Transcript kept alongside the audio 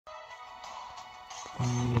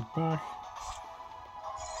And we're back.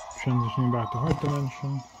 Transitioning back to Heart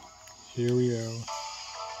Dimension. Here we go.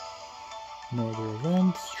 No other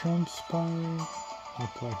events transpired.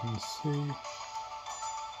 Not that I can see.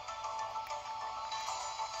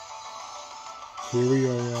 Here we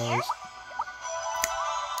go, guys.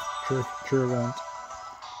 True event.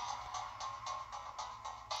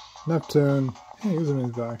 Neptune. Hey,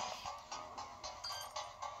 Uzume's back.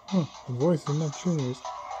 Huh, the voice of Neptunia's.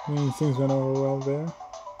 Means things went over well there.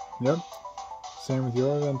 Yep. Same with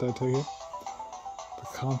your event, I take it. The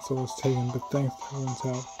console was taken, but thanks to everyone's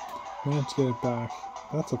help, managed to get it back.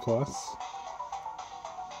 That's a plus.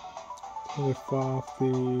 Take off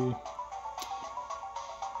the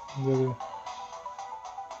other.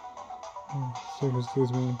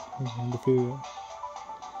 Excuse me, defeated it.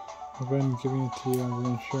 I've been giving it to you under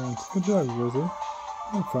insurance. Good job, Rizzy.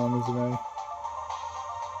 No problem, Uzume.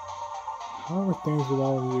 How are things with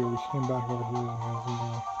all of you? We came back over here as you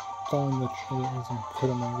know, following the trailers and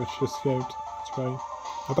Kurame, but she escaped. That's right.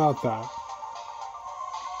 About that.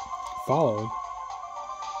 Followed?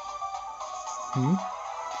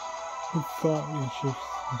 We thought we should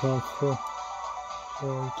go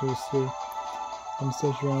to escape.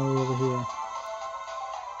 Instead, she ran away over here.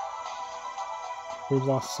 We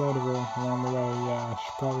lost sight of her along the way. Yeah,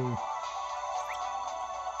 she probably.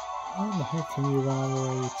 How the heck can you run all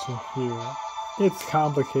the way to here? It's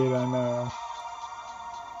complicated, I know.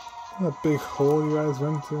 That big hole you guys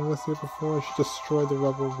went to investigate before? She destroyed the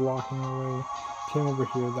rubble blocking her way. Came over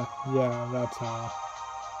here. Yeah, that's how.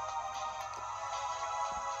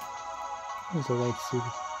 There's a light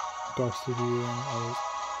dark CPU and others.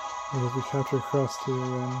 If we capture across to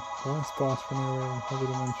the last boss from away in Heavy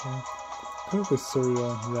Dimension. Could be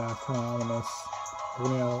surreal. Yeah, kind of ominous.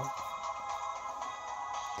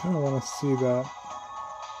 Kind of want to see that.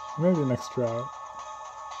 Maybe next route.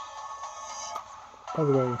 By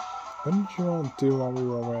the way, what did you all do while we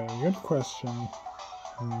were away? Good question.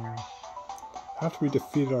 After we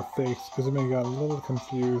defeated our fakes, Uzume got a little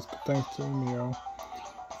confused, but thanks to Umio,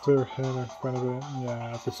 clear head quite a bit. Yeah,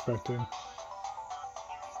 as expected.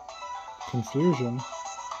 Confusion?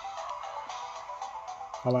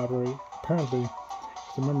 Elaborate. Apparently,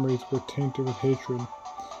 the memories were tainted with hatred.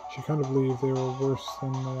 She kind of believed they were worse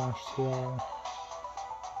than they actually are.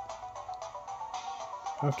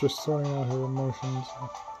 After sorting out her emotions,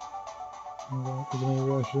 Uzume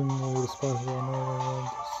realized she didn't really despise her,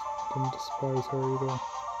 nor didn't despise her either.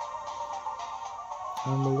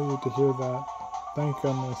 I'm relieved to hear that. Thank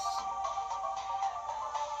goodness.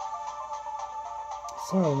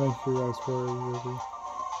 Sorry to make you guys worry, Yubi,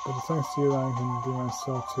 but it's thanks to you that I can be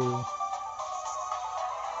myself too.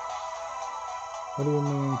 What do you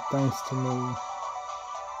mean, thanks to me?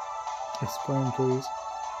 Explain, please.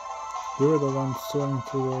 You were the one sorting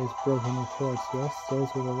through those broken reports, yes? Those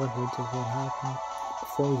were the records of what happened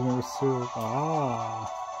before Uzume was sealed.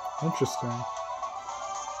 Ah, interesting.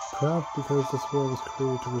 Perhaps because this world was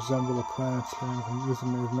created to resemble a planet stream from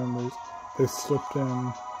Uzume's memories, they slipped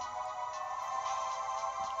in.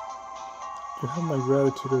 You have my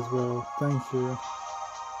gratitude as well. Thank you.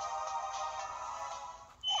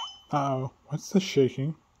 Uh-oh. What's the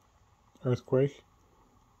shaking? Earthquake?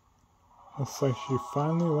 Looks like she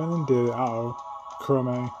finally went and did it. Uh-oh.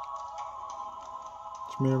 Kurame.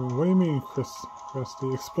 What do you mean,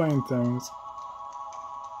 Christy? Explain things.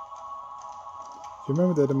 You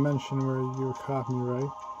remember the dimension where you caught me,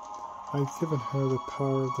 right? I'd given her the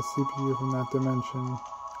power of the CPU from that dimension.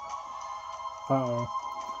 Uh-oh.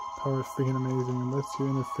 Power is freaking amazing and lets you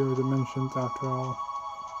interfere with dimensions after all.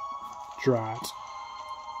 Drat.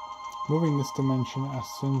 Moving this dimension a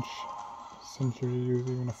century use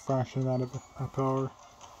even a fraction of that power.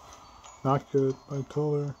 Not good, but I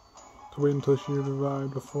told her to wait until she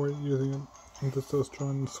revived before using it. And it's so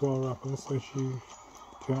strong and swallow up. It looks like she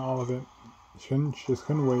got all of it. She just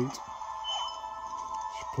couldn't wait.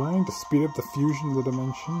 She's planning to speed up the fusion of the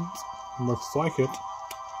dimensions. Looks like it.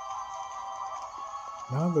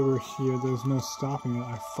 Now that we're here, there's no stopping it.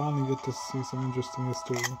 I finally get to see some interesting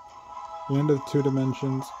history. The end of 2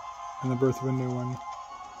 dimensions, and the birth of a new one.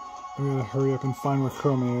 We gotta hurry up and find where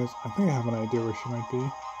Kurame is. I think I have an idea where she might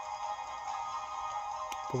be.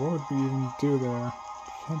 But what would we even do there?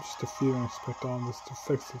 We can't just defeat and expect all this to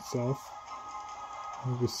fix itself. It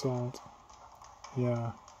would be solved.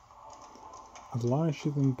 Yeah. As long as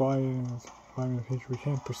she's embodying the future, we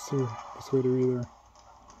can't persuade her either.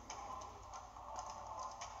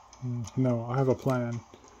 No, I have a plan.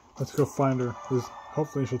 Let's go find her.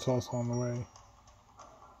 Hopefully she'll tell us along the way.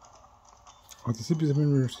 Oh, the CPUs have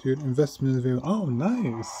been rescued. Investment is available. Oh,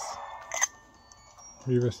 nice!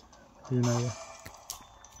 Reunited.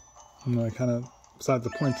 No, I kind of besides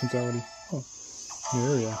the point, since I already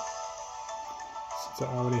new area. Since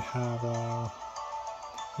I already have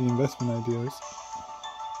the investment ideas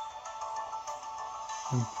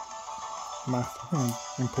and master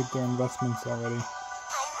and pick their investments already.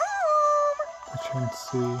 Which I can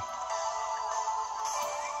see.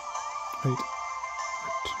 Wait,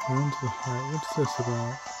 return to the heart. What's this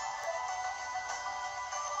about?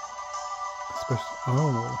 Especially,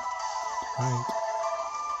 oh, right.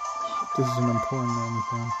 This isn't important or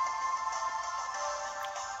anything.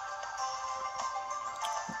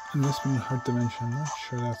 Investment in the heart dimension. I'm not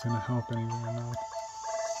sure that's going to help anything or not.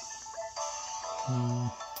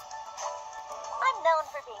 I'm known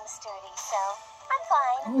for being sturdy, so I'm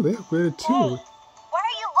fine. Oh, they upgraded too. Hey, why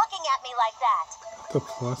are you looking at me like that? The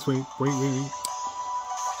plus. Wait.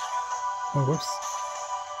 Oh, whoops.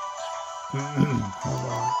 Hold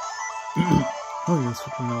on. Oh, yeah,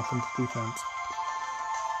 switching off into defense.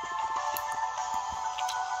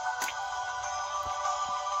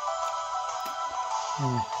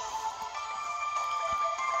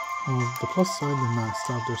 The plus side, they maxed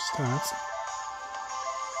out their stats.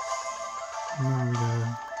 Now we go.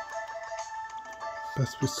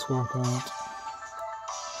 Best we swap out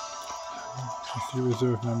a few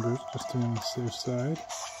reserve numbers just to be on the safe side.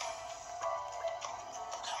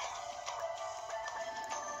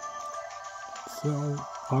 So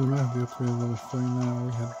automatically upgrade level 39.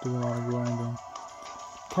 We had to do a lot of grinding.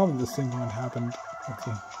 Probably the same thing would happen.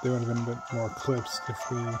 They would have been a bit more eclipsed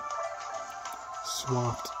if we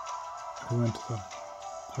swapped. We went to the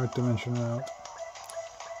heart dimension route.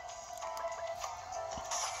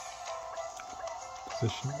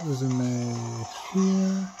 Position Uzume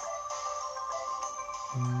here.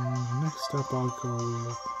 And next up I'll go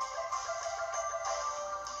with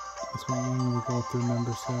this one. We'll go through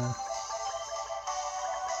numbers there.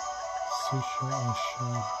 Susha,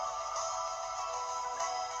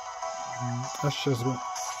 Asha's a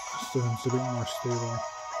bit more stable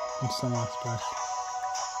in some aspects.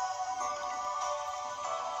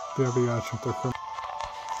 BRB action for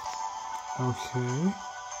okay.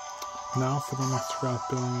 Now for the next route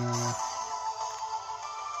building area.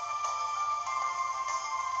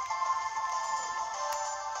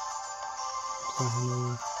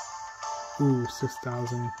 Ooh,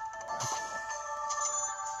 6,000.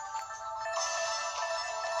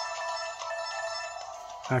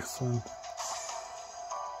 Excellent.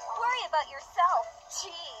 Worry about yourself,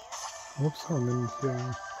 jeez. Whoops, I didn't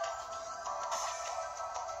hear.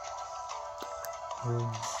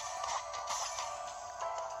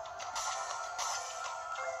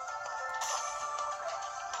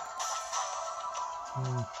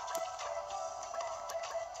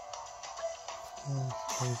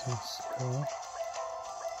 Let's go.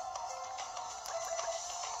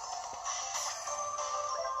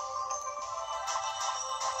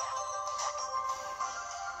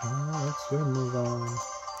 Let's move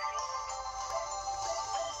on.